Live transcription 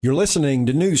You're listening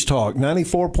to News Talk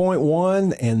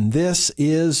 94.1, and this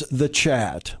is The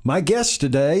Chat. My guest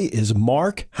today is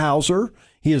Mark Hauser.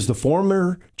 He is the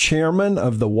former chairman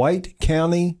of the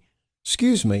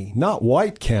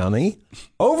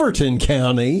Overton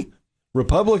County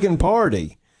Republican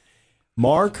Party.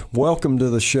 Mark, welcome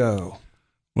to the show.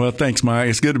 Well, thanks, Mike.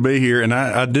 It's good to be here. And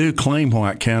I do claim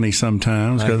White County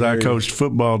sometimes because I coached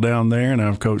football down there, and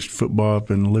I've coached football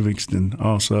up in Livingston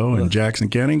also, and Jackson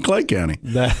County and Clay County.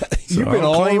 You've been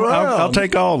all around. I'll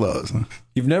take all those.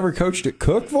 You've never coached at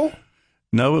Cookeville?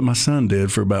 No, but my son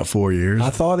did for about 4 years. I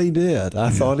thought he did. I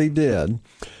thought he did.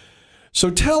 So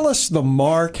tell us the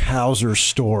Mark Hauser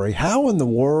story. How in the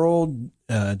world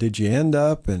did you end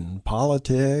up in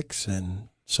politics? And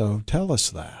so tell us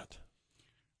that.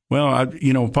 Well,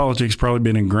 politics probably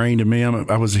been ingrained in me.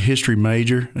 I was a history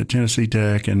major at Tennessee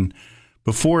Tech, and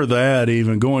before that,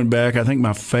 even going back, I think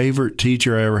my favorite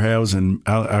teacher I ever had was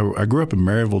I grew up in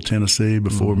Maryville, Tennessee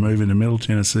before moving to Middle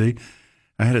Tennessee.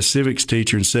 I had a civics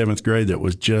teacher in 7th grade that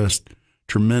was just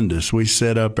tremendous. We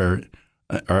set up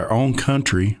our own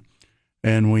country,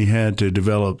 and we had to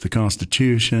develop the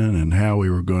Constitution and how we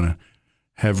were going to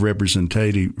have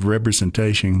representation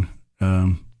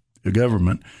of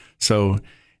government. So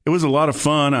it was a lot of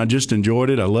fun. I just enjoyed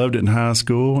it. I loved it in high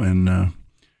school. And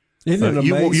isn't it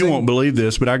amazing? You won't believe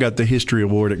this, but I got the history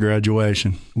award at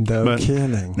graduation. No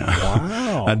kidding. No,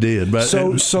 wow. I did. But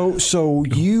so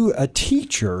you, a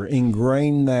teacher,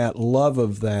 ingrained that love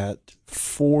of that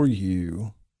for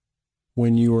you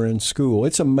when you were in school.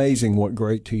 It's amazing what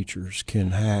great teachers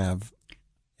can have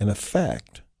an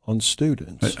effect on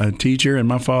students. A teacher and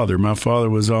my father. My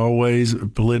father was always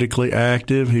politically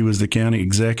active. He was the county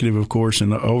executive, of course,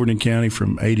 in Overton County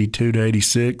from 82 to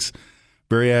 86.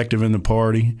 Very active in the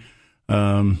party.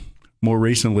 More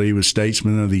recently, he was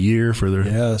Statesman of the Year for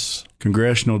the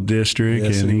congressional district.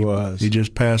 Yes, and he was. He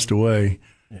just passed away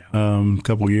a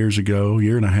couple of years ago,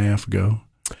 year and a half ago.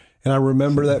 And I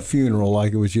remember that funeral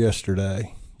like it was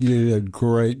yesterday. You did a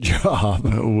great job.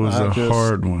 It was a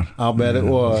hard one. I'll bet it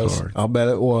was. I'll bet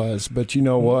it was. But you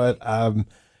know what?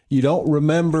 You don't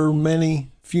remember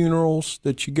many funerals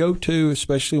that you go to,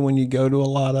 especially when you go to a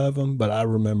lot of them, but I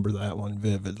remember that one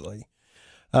vividly.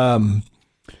 Your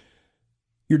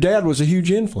dad was a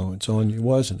huge influence on you,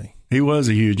 wasn't he? He was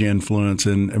a huge influence,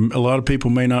 and a lot of people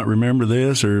may not remember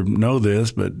this or know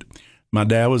this, but my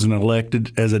dad was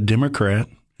elected as a Democrat.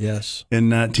 Yes. In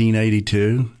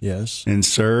 1982. Yes. And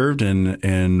served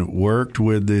and worked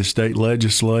with the state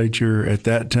legislature at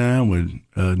that time. With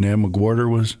Ned McWhorter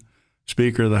was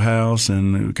Speaker of the House,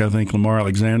 and I think Lamar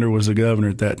Alexander was the governor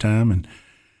at that time. And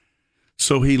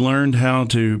so he learned how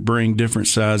to bring different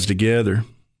sides together.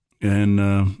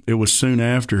 And it was soon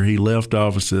after he left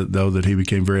office, though, that he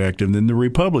became very active in the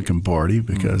Republican Party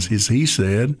because, as he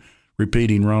said,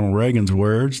 repeating Ronald Reagan's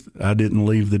words, I didn't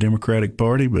leave the Democratic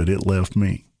Party, but it left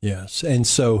me. Yes, and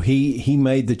so he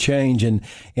made the change, and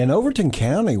Overton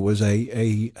County was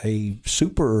a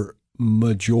super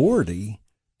majority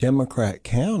Democrat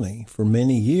county for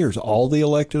many years. All the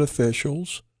elected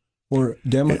officials were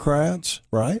Democrats,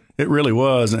 right? It really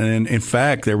was, and in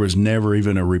fact, there was never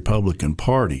even a Republican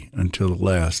Party until the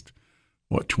last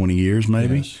 20 years,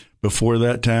 maybe. Yes. Before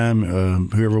that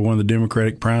time, whoever won the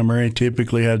Democratic primary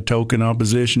typically had token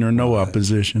opposition or no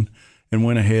opposition, and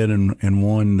went ahead and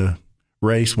won the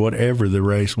race, whatever the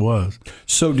race was.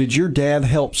 So did your dad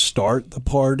help start the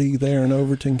party there in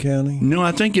Overton County? No,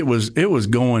 I think it was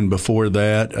going before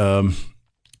that.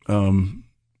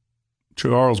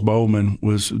 Charles Bowman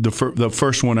was the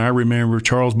first one I remember.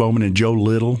 Charles Bowman and Joe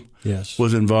Little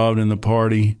was involved in the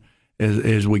party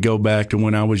as we go back to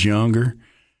when I was younger.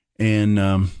 And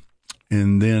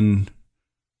then,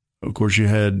 of course, you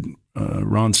had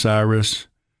Ron Cyrus,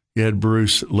 you had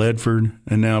Bruce Ledford,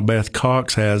 and now Beth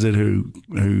Cox has it, who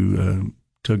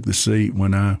took the seat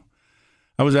when I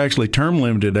was actually term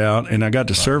limited out, and I got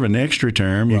to serve an extra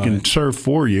term. You can serve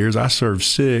 4 years. I served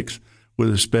 6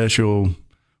 with a special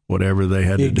whatever they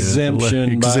had to do.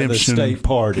 Exemption by the state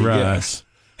party. Right. Yes.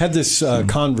 Had this same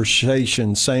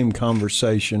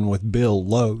conversation with Bill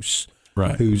Lose,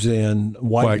 who's in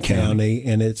White County,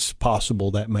 and it's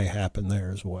possible that may happen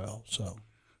there as well. So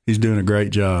he's doing a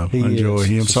great job. I enjoy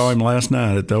him. Saw him last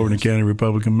night at the Overton County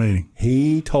Republican meeting.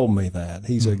 He told me that.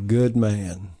 He's a good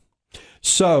man.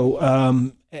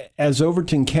 So as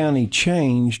Overton County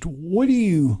changed, what do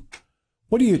you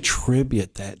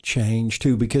attribute that change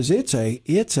to? Because it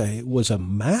was a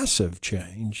massive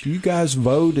change. You guys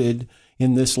voted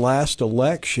in this last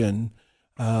election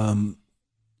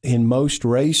in most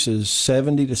races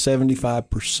 70 to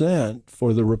 75%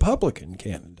 for the Republican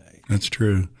candidate. That's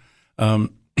true.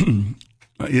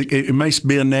 It may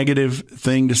be a negative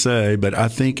thing to say, but I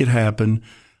think it happened.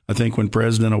 I think when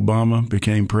President Obama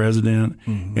became president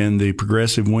and the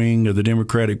progressive wing of the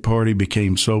Democratic Party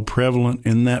became so prevalent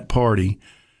in that party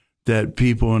that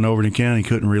people in Overton County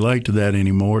couldn't relate to that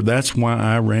anymore. That's why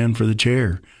I ran for the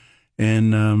chair.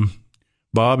 And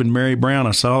Bob and Mary Brown,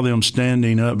 I saw them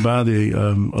standing up by the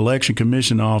Election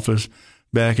Commission office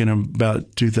back in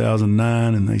about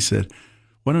 2009, and they said,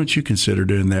 why don't you consider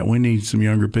doing that? We need some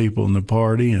younger people in the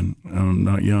party, and I'm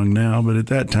not young now, but at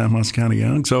that time I was kind of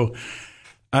young. So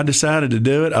I decided to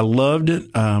do it. I loved it.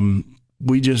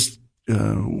 We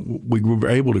were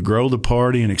able to grow the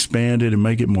party and expand it and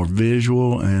make it more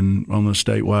visual and on the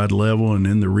statewide level and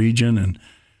in the region.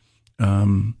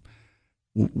 And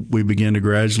we began to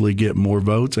gradually get more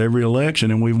votes every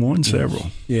election, and we've won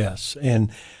several. Yes. And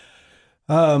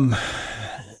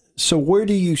so where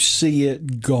do you see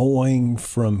it going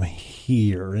from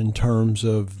here in terms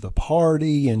of the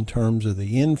party, in terms of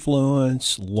the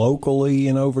influence locally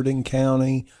in Overton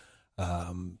County?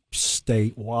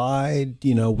 Statewide,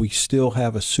 we still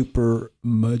have a super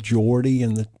majority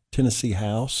in the Tennessee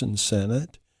House and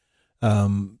Senate.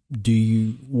 Where do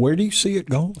you see it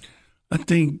going? I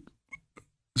think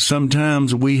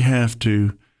sometimes we have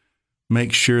to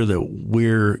make sure that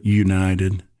we're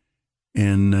united,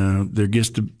 and there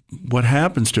gets to what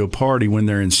happens to a party when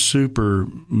they're in super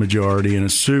majority and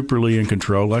is superly in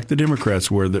control, like the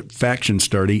Democrats were. That factions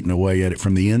start eating away at it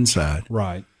from the inside,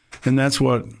 right? And that's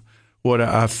what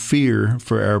I fear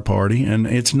for our party, and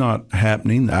it's not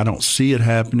happening. I don't see it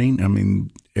happening. I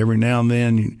mean, every now and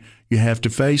then you have to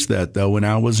face that, though. When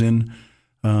I was in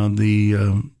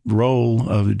the role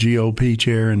of the GOP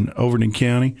chair in Overton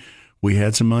County, we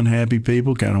had some unhappy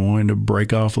people kind of wanting to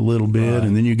break off a little bit, right.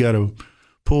 And then you got to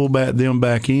pull them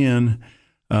back in.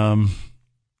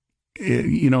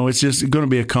 It's just going to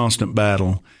be a constant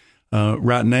battle.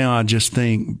 Right now, I just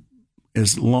think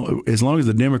as long as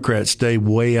the Democrats stay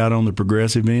way out on the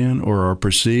progressive end, or are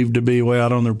perceived to be way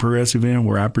out on the progressive end,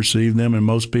 where I perceive them and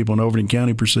most people in Overton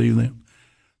County perceive them,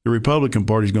 the Republican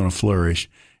Party is going to flourish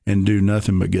and do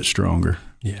nothing but get stronger.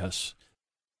 Yes.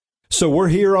 So we're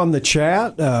here on the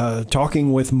chat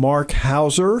talking with Mark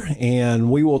Hauser,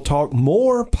 and we will talk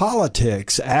more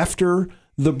politics after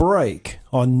the break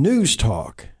on News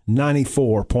Talk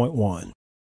 94.1.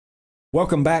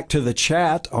 Welcome back to the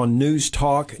chat on News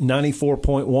Talk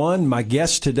 94.1. My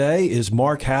guest today is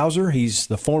Mark Hauser. He's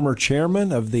the former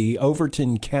chairman of the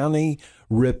Overton County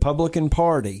Republican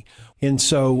Party. And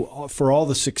so for all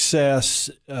the success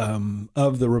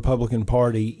of the Republican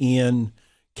Party in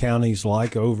counties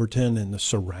like Overton and the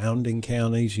surrounding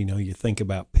counties, you think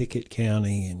about Pickett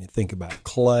County and you think about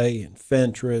Clay and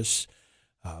Fentress,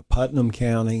 Putnam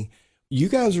County. You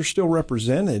guys are still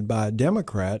represented by a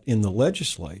Democrat in the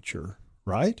legislature,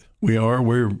 right? We are.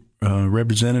 We're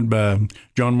represented by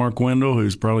John Mark Wendell,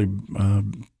 who's probably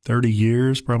 30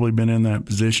 years, probably been in that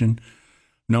position.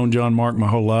 Known John Mark my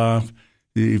whole life.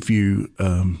 If you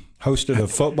hosted a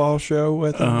football show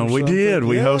with him? We did.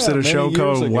 We hosted a show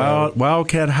called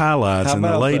Wildcat Highlights in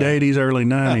the late 80s, early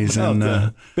 90s.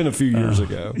 And been a few years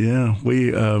ago. Yeah.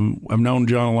 I've known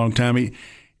John a long time.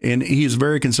 And he's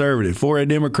very conservative. For a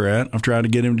Democrat, I've tried to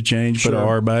get him to change, put an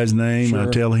R by his name. Sure.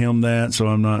 I tell him that, so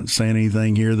I'm not saying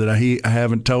anything here that I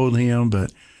haven't told him,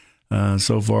 but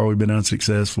so far we've been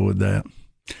unsuccessful with that.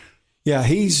 Yeah,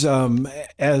 he's,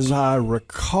 as I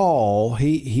recall,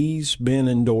 he's been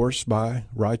endorsed by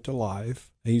Right to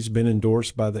Life. He's been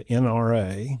endorsed by the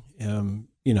NRA,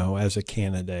 as a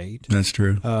candidate. That's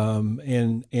true.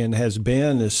 And has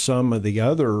been, as some of the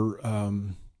other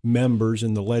members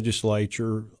in the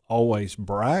legislature always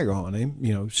brag on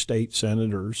him, state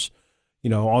senators,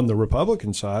 on the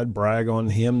Republican side, brag on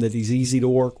him that he's easy to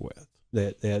work with,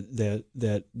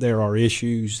 that there are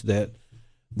issues that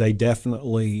they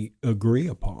definitely agree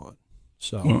upon.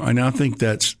 So, and I think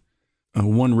that's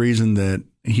one reason that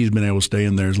he's been able to stay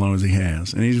in there as long as he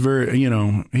has. And he's very,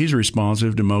 he's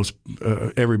responsive to most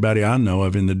everybody I know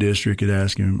of in the district could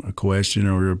ask him a question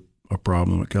or a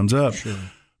problem that comes up. Sure.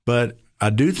 But I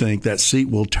do think that seat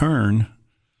will turn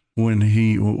when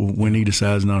he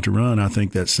decides not to run. I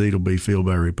think that seat will be filled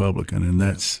by a Republican, and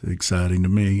that's exciting to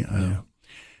me. Yeah.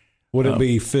 Would it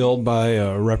be filled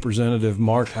by Representative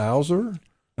Mark Hauser?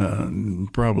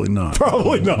 Probably not.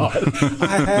 Probably not.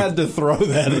 I had to throw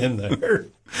that in there.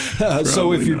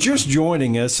 So if you're just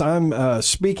joining us, I'm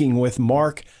speaking with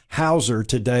Mark Hauser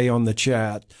today on the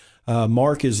chat.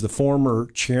 Mark is the former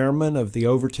chairman of the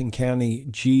Overton County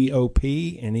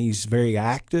GOP, and he's very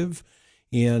active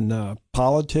in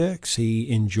politics. He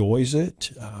enjoys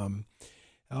it.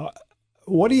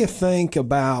 What do you think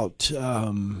about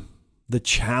the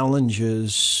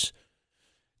challenges,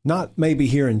 not maybe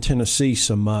here in Tennessee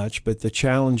so much, but the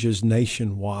challenges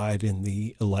nationwide in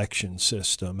the election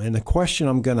system. And the question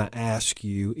I'm going to ask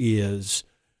you is,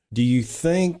 do you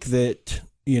think that,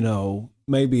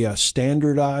 maybe a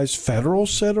standardized federal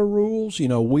set of rules?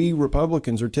 We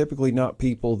Republicans are typically not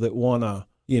people that want to,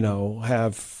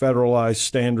 have federalized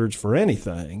standards for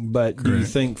anything. But Correct. Do you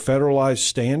think federalized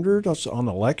standards on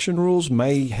election rules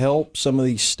may help some of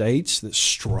these states that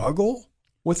struggle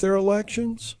with their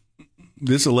elections?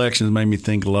 This election has made me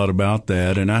think a lot about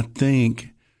that. And I think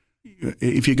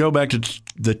if you go back to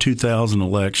the 2000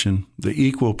 election, the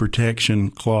Equal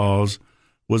Protection Clause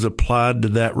was applied to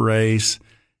that race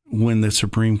when the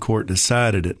Supreme Court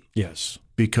decided it. Yes.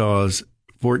 Because,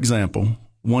 for example,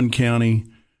 one county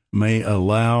may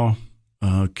allow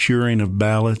curing of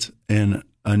ballots and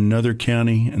another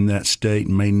county in that state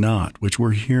may not, which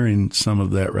we're hearing some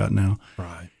of that right now.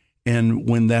 Right. And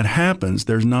when that happens,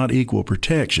 there's not equal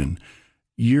protection.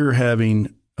 You're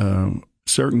having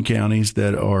certain counties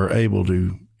that are able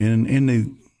to, in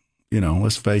the,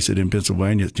 let's face it, in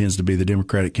Pennsylvania, it tends to be the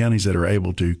Democratic counties that are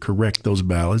able to correct those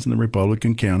ballots, and the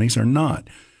Republican counties are not.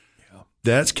 Yeah.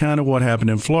 That's kind of what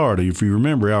happened in Florida. If you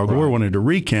remember, Al Gore wanted to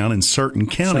recount in certain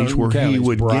counties he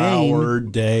would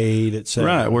Broward, Dade, etc.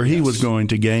 Right, where he was going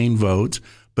to gain votes,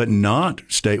 but not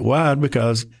statewide,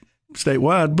 because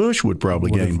statewide Bush would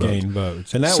probably gain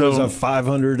votes. And that was a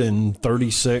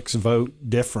 536 vote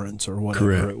difference or whatever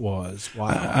correct. It was. Wow.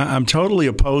 I'm totally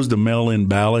opposed to mail-in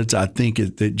ballots. I think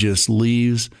it just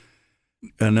leaves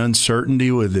an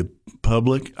uncertainty with the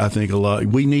public. I think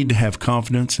we need to have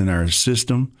confidence in our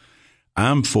system.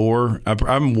 I'm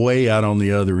way out on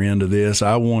the other end of this.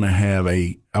 I want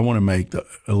to make the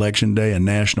election day a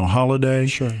national holiday.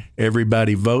 Sure.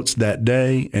 Everybody votes that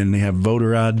day, and they have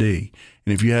voter ID.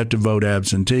 And if you have to vote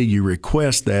absentee, you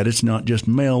request that. It's not just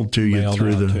mailed to you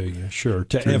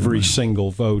to every single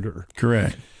voter.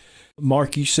 Correct.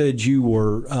 Mark, you said you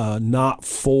were not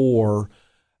for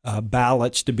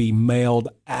ballots to be mailed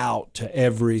out to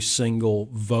every single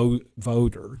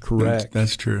voter, correct?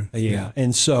 That's true. Yeah.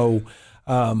 And so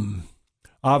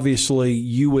obviously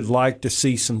you would like to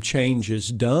see some changes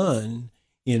done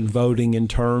in voting in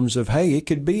terms of, hey, it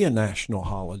could be a national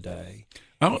holiday.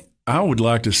 I would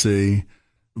like to see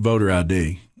voter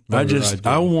ID. I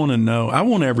want to know. I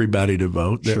want everybody to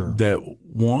vote that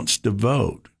wants to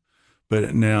vote.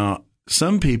 But now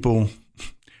some people,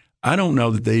 I don't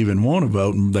know that they even want to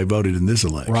vote, and they voted in this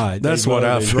election. Right. That's what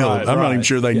I feel. I'm not even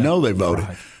sure they know they voted.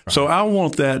 Right. So I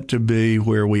want that to be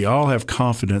where we all have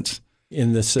confidence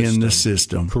in the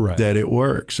system, correct, that it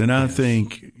works. And I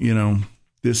think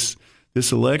this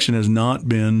election has not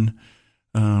been.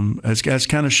 It's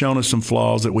kind of shown us some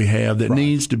flaws that we have that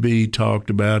needs to be talked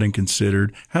about and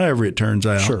considered. However it turns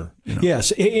out. Sure.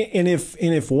 Yes, and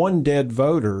if one dead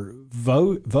voter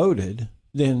voted,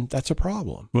 then that's a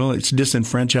problem. Well, it's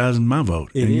disenfranchising my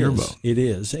vote and your vote. It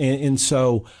is, and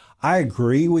so I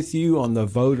agree with you on the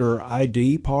voter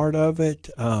ID part of it.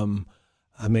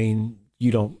 I mean,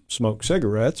 you don't smoke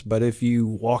cigarettes, but if you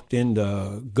walked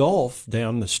into Gulf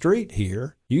down the street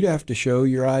here, you'd have to show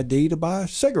your ID to buy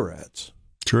cigarettes.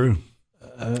 True.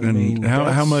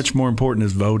 How much more important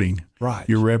is voting? Right.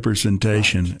 Your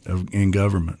representation in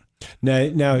government.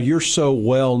 Now you're so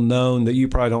well known that you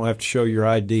probably don't have to show your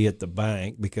ID at the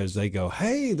bank because they go,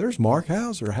 hey, there's Mark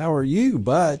Hauser. How are you?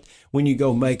 But when you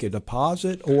go make a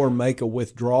deposit or make a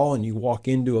withdrawal and you walk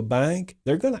into a bank,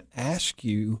 they're going to ask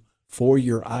you for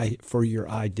your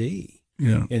ID.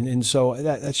 Yeah. And so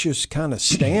that's just kind of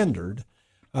standard.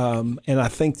 And I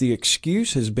think the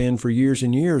excuse has been for years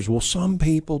and years, well, some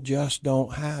people just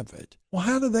don't have it. Well,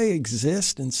 how do they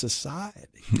exist in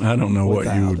society? I don't know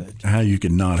how you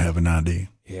could not have an ID.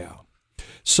 Yeah.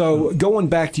 So going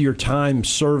back to your time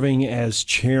serving as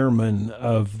chairman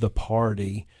of the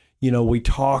party, we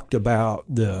talked about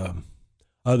the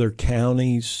other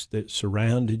counties that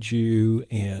surrounded you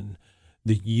and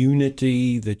the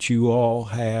unity that you all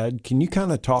had. Can you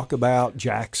kind of talk about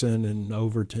Jackson and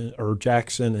Overton, or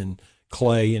Jackson and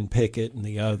Clay and Pickett and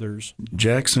the others?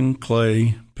 Jackson,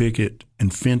 Clay, Pickett,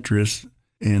 and Fentress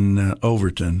in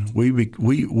Overton. We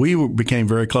became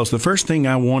very close. The first thing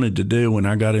I wanted to do when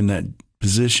I got in that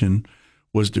position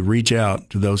was to reach out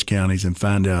to those counties and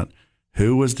find out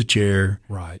who was the chair,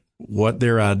 right, what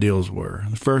their ideals were.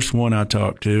 The first one I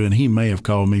talked to, and he may have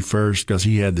called me first because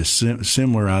he had the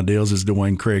similar ideals as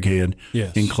Dwayne Craighead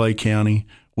in Clay County.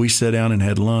 We sat down and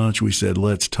had lunch. We said,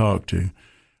 let's talk to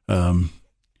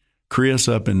Chris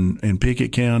up in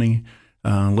Pickett County.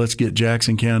 Let's get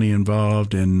Jackson County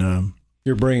involved. And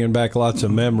You're bringing back lots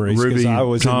of memories because Ruby I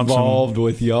was Thompson, involved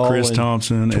with y'all Chris in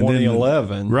Thompson,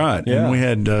 2011. Right. Yeah. And we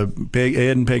had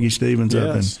Ed and Peggy Stevens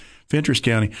up in Fentress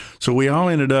County. So we all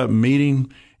ended up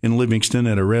meeting in Livingston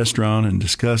at a restaurant and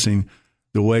discussing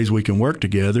the ways we can work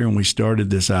together. And we started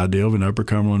this idea of an Upper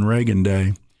Cumberland Reagan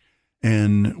Day.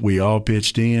 And we all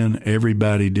pitched in.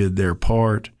 Everybody did their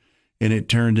part. And it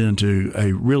turned into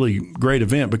a really great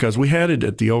event because we had it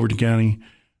at the Overton County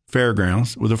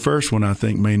Fairgrounds. Well, the first one I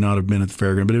think may not have been at the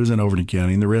fairground, but it was in Overton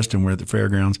County, and the rest of them were at the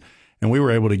fairgrounds. And we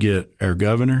were able to get our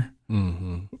governor,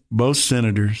 both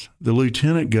senators, the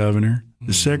lieutenant governor,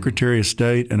 the secretary of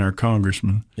state, and our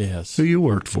congressman, who you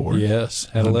worked for. Yes,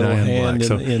 had a little hand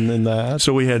in that.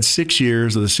 So we had 6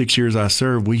 years. Of the 6 years I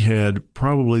served, we had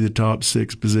probably the top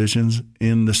 6 positions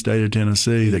in the state of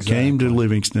Tennessee that came to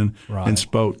Livingston and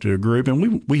spoke to a group.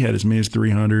 And we had as many as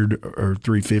 300 or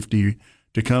 350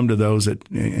 to come to those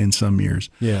in some years.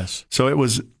 Yes. So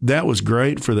that was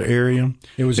great for the area.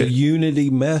 It was a unity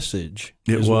message.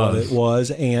 What it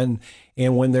was. And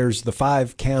when there's the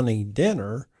 5-county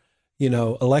dinner,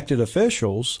 elected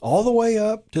officials all the way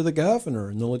up to the governor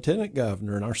and the lieutenant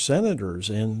governor and our senators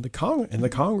and the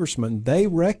congressmen, they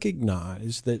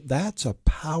recognize that that's a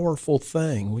powerful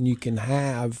thing when you can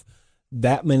have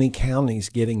that many counties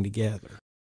getting together.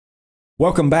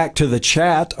 Welcome back to the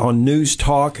chat on News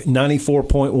Talk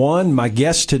 94.1. My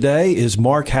guest today is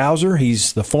Mark Hauser.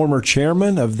 He's the former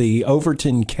chairman of the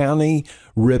Overton County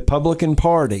Republican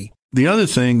Party. The other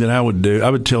thing that I would do, I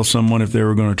would tell someone if they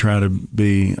were going to try to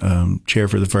be chair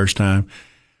for the first time,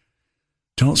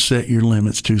 don't set your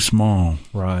limits too small.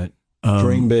 Right.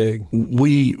 Dream big.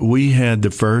 We had the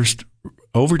first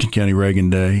Overton County Reagan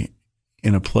Day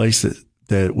in a place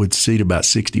that would seat about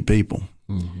 60 people.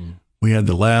 Mm-hmm. We had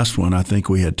the last one, I think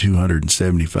we had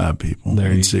 275 people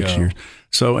in 6 years.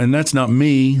 So, and that's not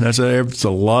me. That's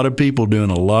a lot of people doing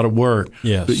a lot of work.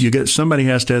 Yes. But somebody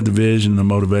has to have the vision and the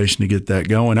motivation to get that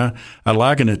going. I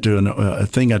liken it to a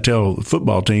thing I tell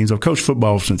football teams. I've coached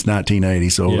football since 1980,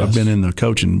 so I've been in the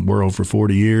coaching world for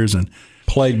 40 years and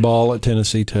played ball at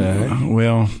Tennessee Tech.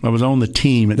 Well, I was on the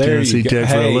team at Tennessee Tech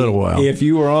for a little while. If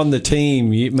you were on the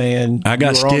team, I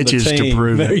got stitches to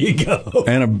prove it. There you go.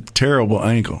 And a terrible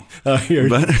ankle.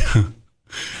 But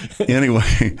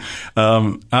anyway,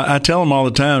 I tell them all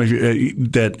the time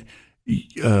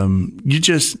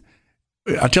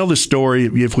I tell this story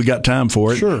if we got time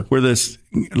for it. Sure. Where this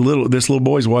little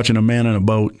boy's watching a man in a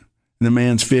boat. And the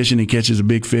man's fishing, he catches a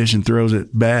big fish and throws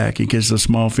it back. He catches a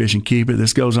small fish and keep it.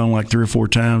 This goes on like 3 or 4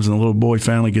 times, and the little boy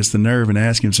finally gets the nerve and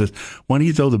asks him, says, why don't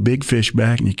you throw the big fish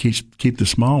back and you keep the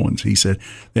small ones? He said,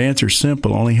 the answer's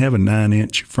simple. I only have a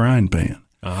 9-inch frying pan.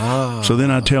 So then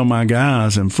I tell my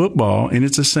guys in football, and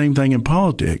it's the same thing in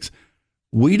politics,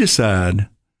 we decide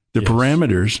the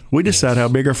parameters. We decide how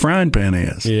big our frying pan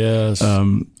is. Yes.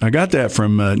 I got that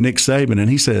from Nick Saban, and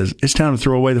he says it's time to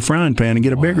throw away the frying pan and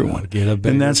get a bigger one.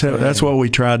 And that's what we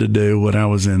tried to do when I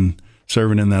was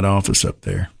serving in that office up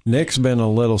there. Nick's been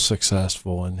a little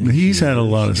successful, and he's had a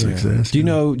lot of success. Do you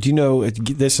know?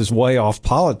 This is way off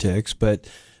politics, but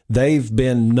they've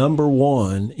been number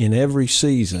 1 in every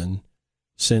season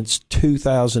since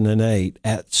 2008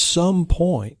 at some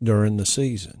point during the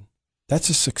season. That's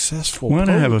a successful program.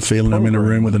 I have a feeling I'm in a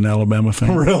room with an Alabama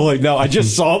fan. Really? No, I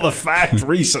just saw the fact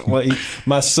recently.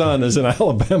 My son is an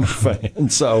Alabama fan,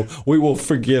 so we will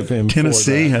forgive him.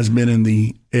 Tennessee has been in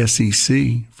the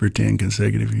SEC for 10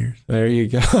 consecutive years. There you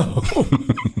go.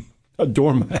 A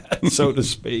doormat, so to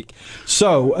speak.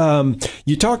 So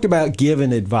you talked about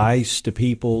giving advice to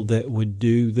people that would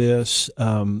do this,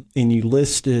 and you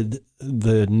listed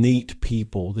the neat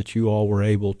people that you all were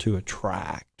able to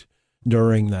attract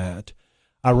during that.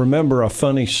 I remember a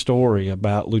funny story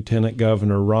about Lieutenant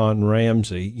Governor Ron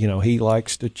Ramsey. He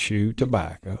likes to chew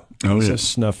tobacco. He's a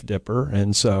snuff dipper.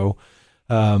 And so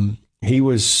he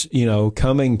was,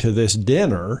 coming to this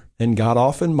dinner and got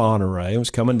off in Monterey and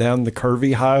was coming down the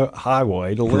curvy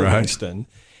highway to Livingston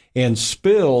and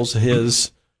spills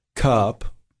his cup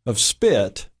of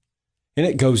spit, and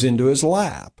it goes into his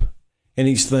lap. And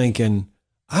he's thinking,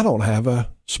 I don't have a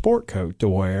sport coat to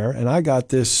wear, and I got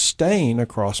this stain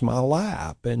across my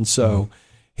lap. And so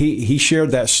he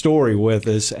shared that story with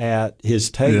us at his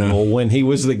table when he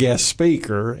was the guest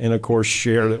speaker, and of course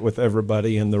shared it with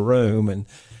everybody in the room. And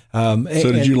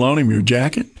so did you loan him your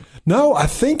jacket? No, I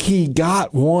think he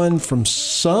got one from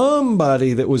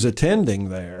somebody that was attending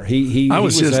there. He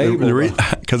was just able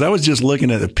because I was just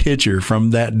looking at a picture from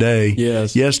that day.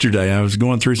 Yes. Yesterday, I was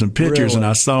going through some pictures and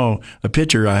I saw a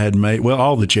picture I had made. Well,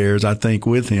 all the chairs I think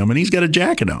with him, and he's got a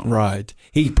jacket on. Right.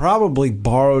 He probably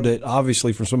borrowed it,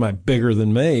 obviously, from somebody bigger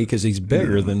than me because he's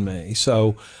bigger than me.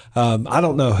 So I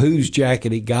don't know whose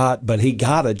jacket he got, but he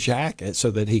got a jacket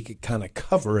so that he could kind of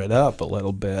cover it up a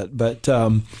little bit. But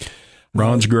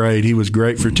Ron's great. He was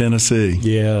great for Tennessee.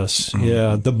 Yes,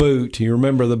 yeah. The boot. You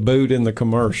remember the boot in the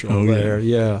commercial there?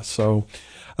 Yeah. So,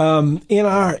 in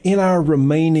our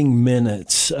remaining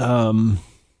minutes, what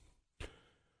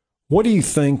do you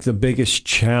think the biggest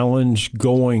challenge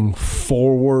going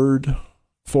forward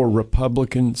for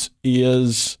Republicans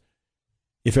is,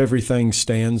 if everything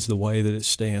stands the way that it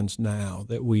stands now?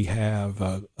 That we have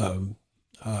a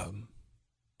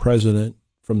president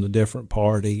from the different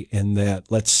party, and that,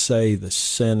 let's say, the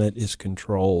Senate is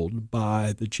controlled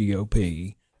by the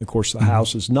GOP. Of course, the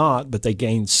House is not, but they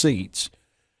gain seats.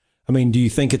 I mean, do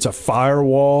you think it's a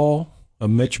firewall, a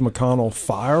Mitch McConnell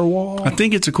firewall? I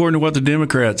think it's according to what the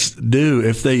Democrats do.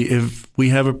 If we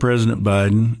have a President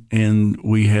Biden and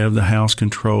we have the House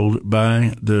controlled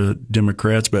by the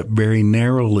Democrats, but very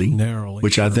narrowly,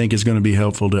 which I think is going to be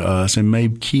helpful to us and may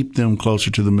keep them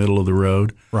closer to the middle of the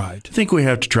road. Right. I think we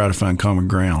have to try to find common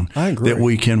ground that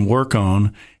we can work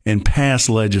on and pass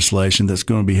legislation that's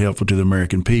going to be helpful to the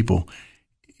American people.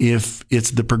 If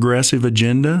it's the progressive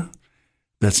agenda,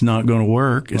 that's not going to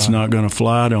work. It's not going to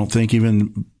fly. I don't think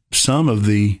even some of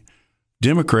the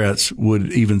Democrats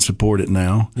would even support it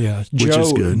now. Yeah, which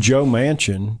is good. Joe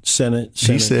Manchin, Senate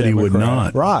he said Democrat, he would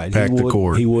not pack the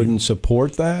court. He wouldn't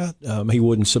support that. He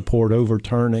wouldn't support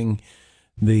overturning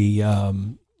the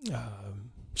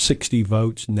 60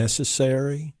 votes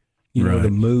necessary, to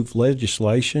move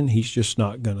legislation. He's just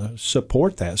not going to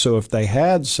support that. So if they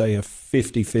had, say, a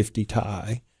 50-50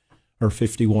 tie or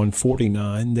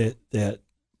 51-49, that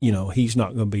he's not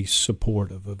going to be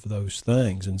supportive of those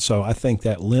things. And so I think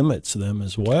that limits them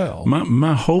as well.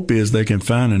 My hope is they can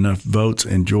find enough votes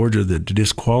in Georgia to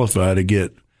disqualify to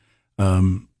get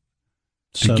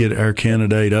our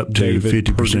candidate up to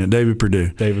 50%, David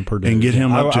Purdue. And get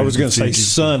him up to I was going to say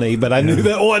Sonny, but I knew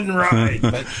that wasn't right.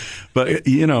 But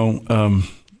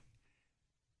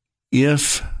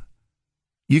if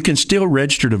you can still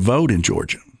register to vote in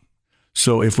Georgia.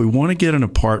 So if we want to get an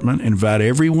apartment, invite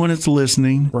everyone that's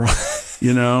listening. Right.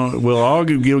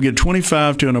 You'll get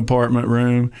 25 to an apartment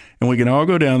room, and we can all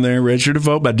go down there and register to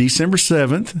vote by December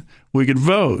 7th. We could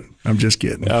vote. I'm just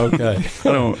kidding. Okay. I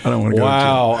don't want to go.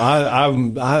 Wow.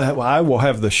 I will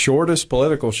have the shortest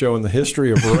political show in the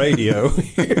history of radio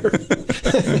here.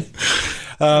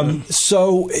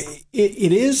 So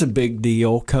it is a big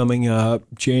deal coming up.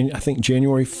 I think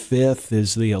January 5th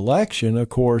is the election. Of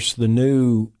course, the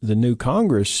new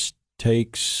Congress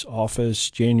takes office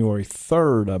January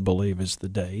 3rd, I believe, is the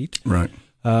date. Right.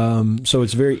 So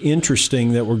it's very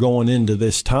interesting that we're going into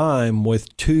this time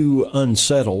with two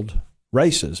unsettled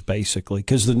races, basically,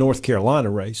 because the North Carolina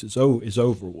race is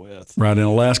over with. Right, and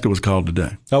Alaska was called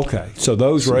today. Okay, so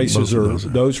those races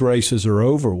are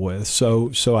over with.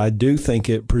 So I do think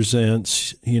it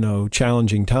presents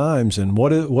challenging times. And what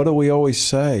do we always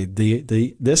say?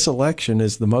 This election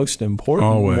is the most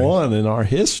important one in our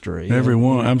history.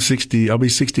 Everyone. I'm 60. I'll be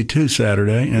 62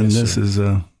 Saturday, and this is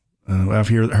I've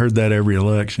heard that every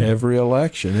election. Every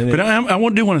election. But I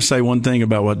do want to say one thing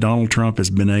about what Donald Trump has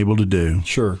been able to do.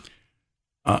 Sure.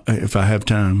 If I have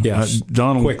time. Yes,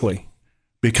 Donald, quickly.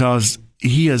 Because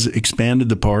he has expanded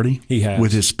the party. He has.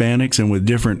 With Hispanics and with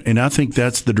different, and I think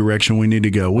that's the direction we need to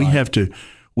go. We have to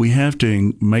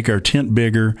make our tent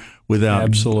bigger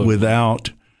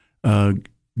without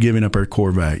giving up our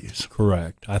core values.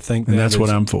 Correct. I think that's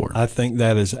what I'm for. I think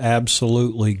that is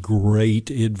absolutely great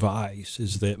advice,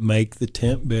 is that make the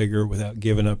tent bigger without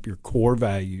giving up your core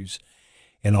values,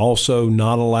 and also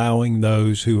not allowing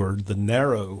those who are the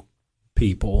narrow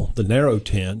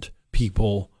tent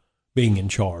people being in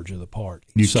charge of the party.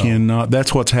 You cannot.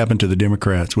 That's what's happened to the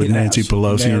Democrats with Nancy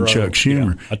Pelosi and Chuck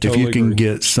Schumer. Yeah, totally if you can agree.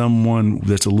 get someone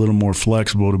that's a little more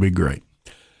flexible, it'll be great.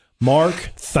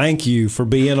 Mark, thank you for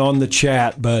being on the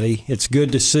chat, buddy. It's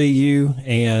good to see you.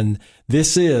 And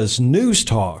this is News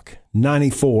Talk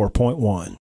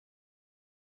 94.1.